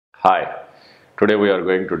Hi, today we are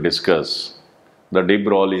going to discuss the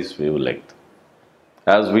Debroglie wavelength.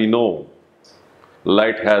 As we know,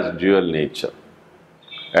 light has dual nature.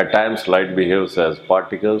 At times light behaves as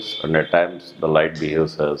particles and at times the light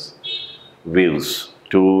behaves as waves.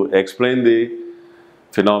 To explain the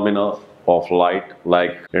phenomena of light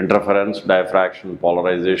like interference, diffraction,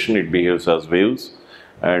 polarization, it behaves as waves.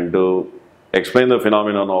 And to explain the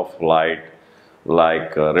phenomenon of light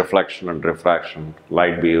like reflection and refraction,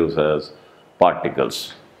 light behaves as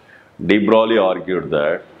particles. Debroglie argued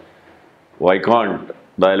that why can't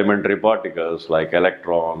the elementary particles like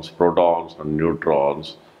electrons, protons and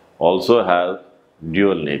neutrons also have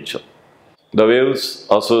dual nature? The waves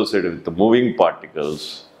associated with the moving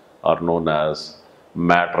particles are known as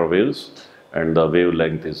matter waves and the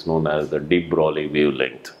wavelength is known as the Debroglie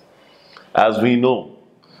wavelength. As we know,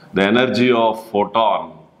 the energy of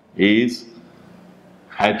photon is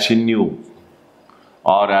h nu,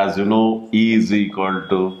 or as you know, E is equal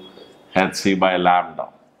to hc by lambda.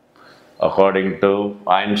 According to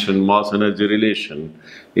Einstein mass energy relation,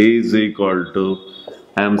 E is equal to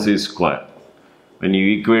mc square. When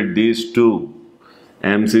you equate these two,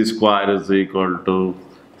 mc square is equal to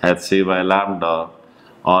hc by lambda,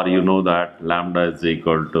 or you know that lambda is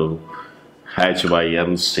equal to h by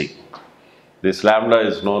mc. This lambda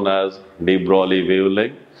is known as Debroglie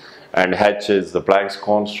wavelength and h is the Planck's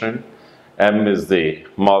constant, m is the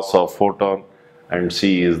mass of photon and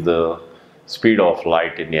c is the speed of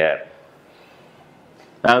light in air.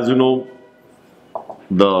 As you know,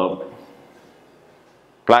 the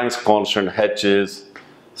Planck's constant h is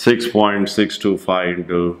 6.625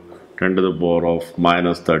 into 10 to the power of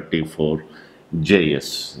minus 34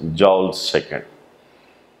 Js, joules second.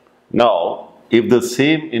 Now, if the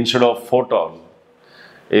same instead of photon,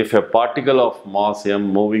 if a particle of mass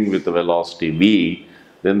m moving with velocity v,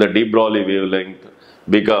 then the Debroglie wavelength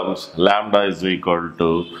becomes lambda is equal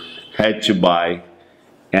to h by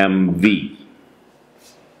mv,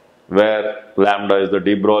 where lambda is the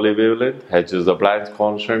Debroglie wavelength, h is the Planck's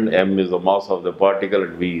constant, m is the mass of the particle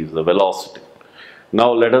and v is the velocity.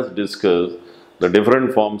 Now let us discuss the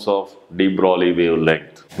different forms of Debroglie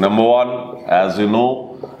wavelength. Number one, as you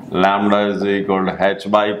know, lambda is equal to h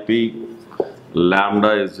by p,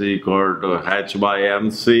 lambda is equal to h by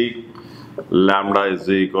mc, lambda is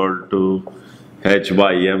equal to h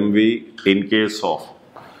by mv in case of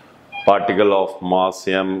particle of mass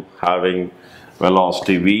m having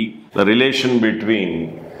velocity v. The relation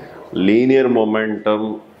between linear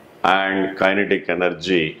momentum and kinetic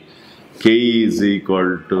energy, k is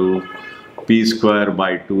equal to p square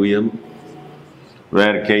by 2m,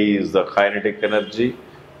 where k is the kinetic energy,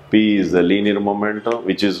 p is the linear momentum,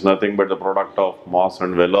 which is nothing but the product of mass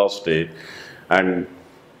and velocity, and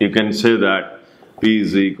you can say that p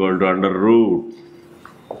is equal to under root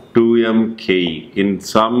 2m k. In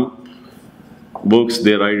some books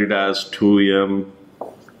they write it as 2m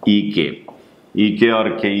ek. Ek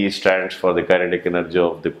or ke stands for the kinetic energy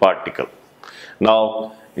of the particle.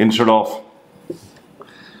 Now instead of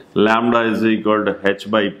lambda is equal to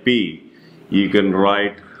h by p, you can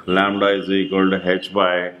write lambda is equal to h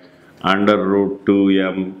by under root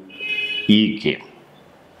 2m ek.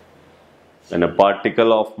 When a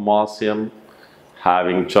particle of mass m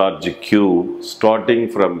having charge q starting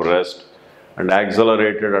from rest and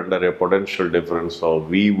accelerated under a potential difference of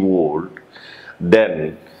v volt,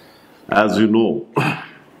 then as you know,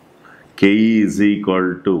 ke is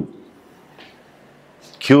equal to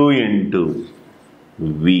q into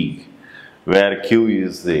v, where q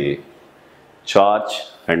is the charge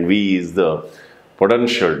and v is the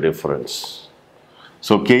potential difference.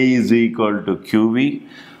 So k is equal to qv.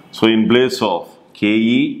 So in place of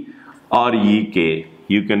ke or ek,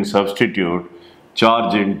 you can substitute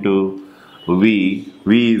charge into v.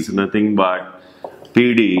 V is nothing but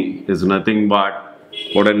pd is nothing but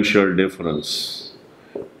potential difference.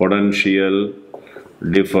 Potential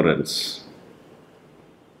difference.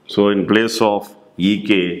 So in place of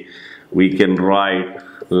ek, we can write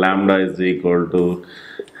lambda is equal to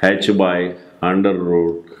h by under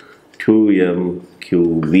root 2m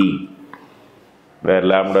qv, where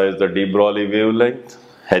lambda is the Debroglie wavelength,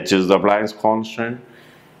 h is the Planck's constant,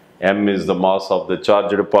 m is the mass of the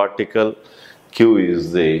charged particle, q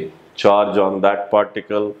is the charge on that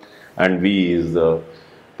particle, and v is the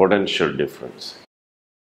potential difference.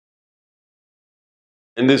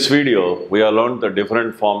 In this video, we have learned the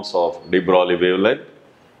different forms of Debroglie wavelength.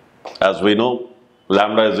 As we know,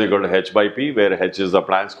 lambda is equal to h by p, where h is the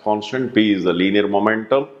Planck's constant, p is the linear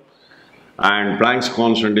momentum, and Planck's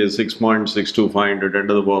constant is 6.625 into 10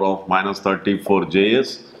 to the power of minus 34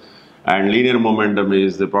 Js, and linear momentum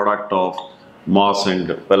is the product of mass and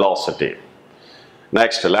velocity.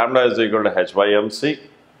 Next, lambda is equal to h by mc,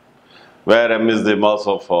 where m is the mass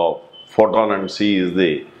of photon and c is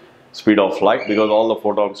the speed of light, because all the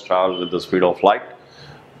photons travel with the speed of light,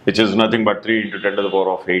 which is nothing but 3 into 10 to the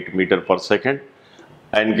power of 8 meter per second.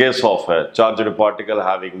 In case of a charged particle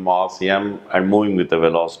having mass m and moving with a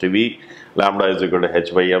velocity v, lambda is equal to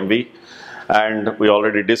h by mv. And we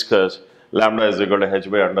already discussed lambda is equal to h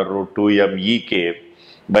by under root 2m ek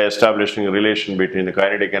by establishing a relation between the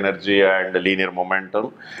kinetic energy and the linear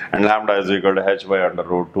momentum, and lambda is equal to h by under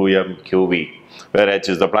root 2m qv, where h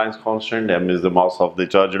is the Planck's constant, m is the mass of the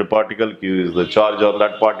charged particle, q is the charge on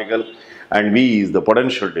that particle, and v is the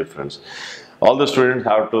potential difference. All the students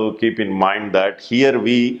have to keep in mind that here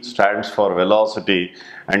v stands for velocity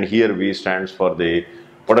and here v stands for the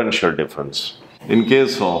potential difference. In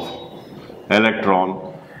case of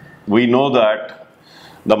electron, we know that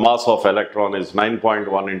the mass of electron is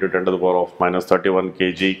 9.1 into 10 to the power of minus 31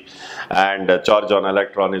 kg, and charge on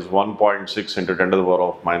electron is 1.6 into 10 to the power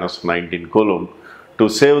of minus 19 coulomb. To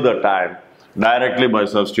save the time, directly by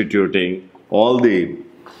substituting all the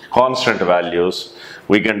constant values,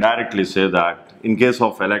 we can directly say that in case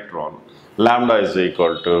of electron, lambda is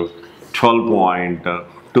equal to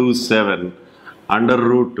 12.27 under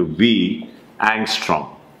root v angstrom.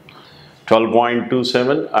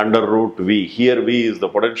 12.27 under root v. Here v is the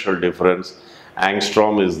potential difference.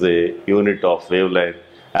 Angstrom is the unit of wavelength.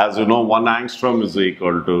 As you know, 1 angstrom is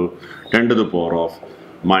equal to 10 to the power of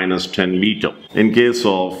minus 10 meter. In case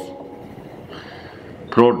of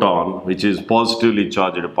proton, which is positively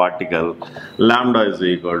charged particle, lambda is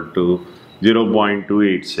equal to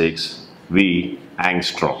 0.286 v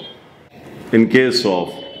angstrom. In case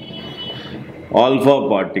of alpha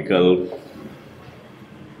particle,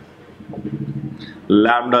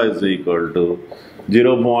 lambda is equal to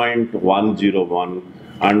 0.101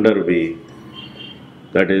 under v,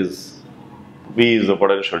 that is v is the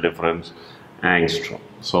potential difference, angstrom.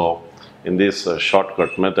 So in this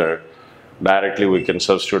shortcut method, directly we can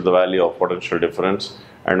substitute the value of potential difference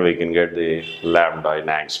and we can get the lambda in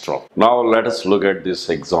angstrom. Now let us look at this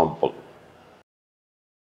example.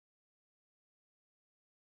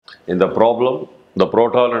 In the problem, the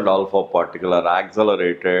proton and alpha particle are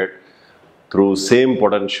accelerated through same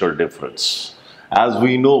potential difference. As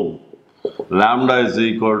we know, lambda is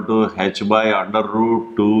equal to h by under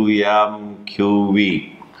root 2m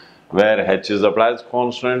qv, where h is the Planck's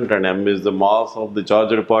constant and m is the mass of the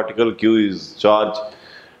charged particle, q is charge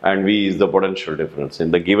and v is the potential difference.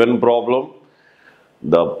 In the given problem,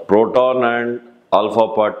 the proton and alpha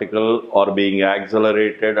particle are being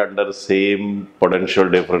accelerated under same potential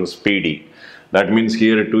difference Pd. That means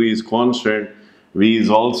here 2 is constant, v is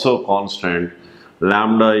also constant.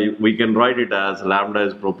 Lambda, we can write it as lambda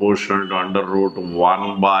is proportional to under root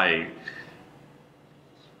 1 by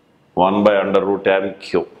under root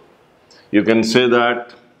mq. You can say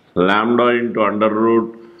that lambda into under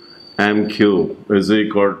root mq is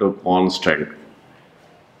equal to constant.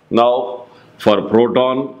 Now for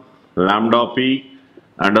proton, lambda p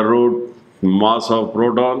under root mass of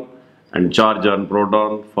proton and charge on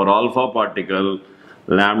proton. For alpha particle,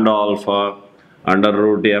 lambda alpha under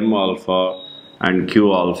root m alpha and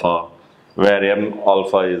q alpha, where m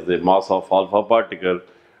alpha is the mass of alpha particle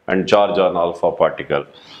and charge on alpha particle.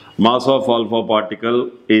 Mass of alpha particle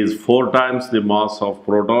is 4 times the mass of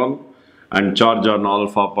proton and charge on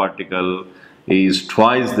alpha particle is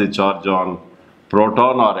twice the charge on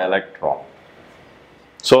proton or electron.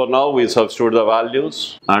 So now we substitute the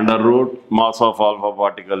values. Under root mass of alpha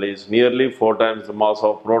particle is nearly 4 times the mass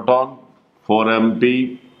of proton, 4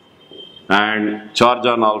 mp, and charge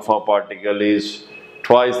on alpha particle is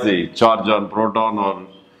twice the charge on proton or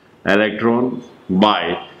electron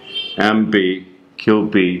by mp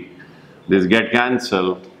qp. This get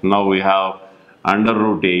cancelled. Now we have under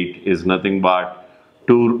root 8 is nothing but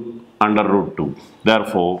 2 under root 2.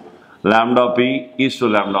 Therefore, lambda p is to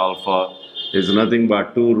lambda alpha is nothing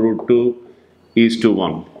but 2 root 2 is to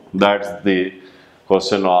 1. That's the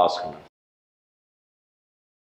question asked.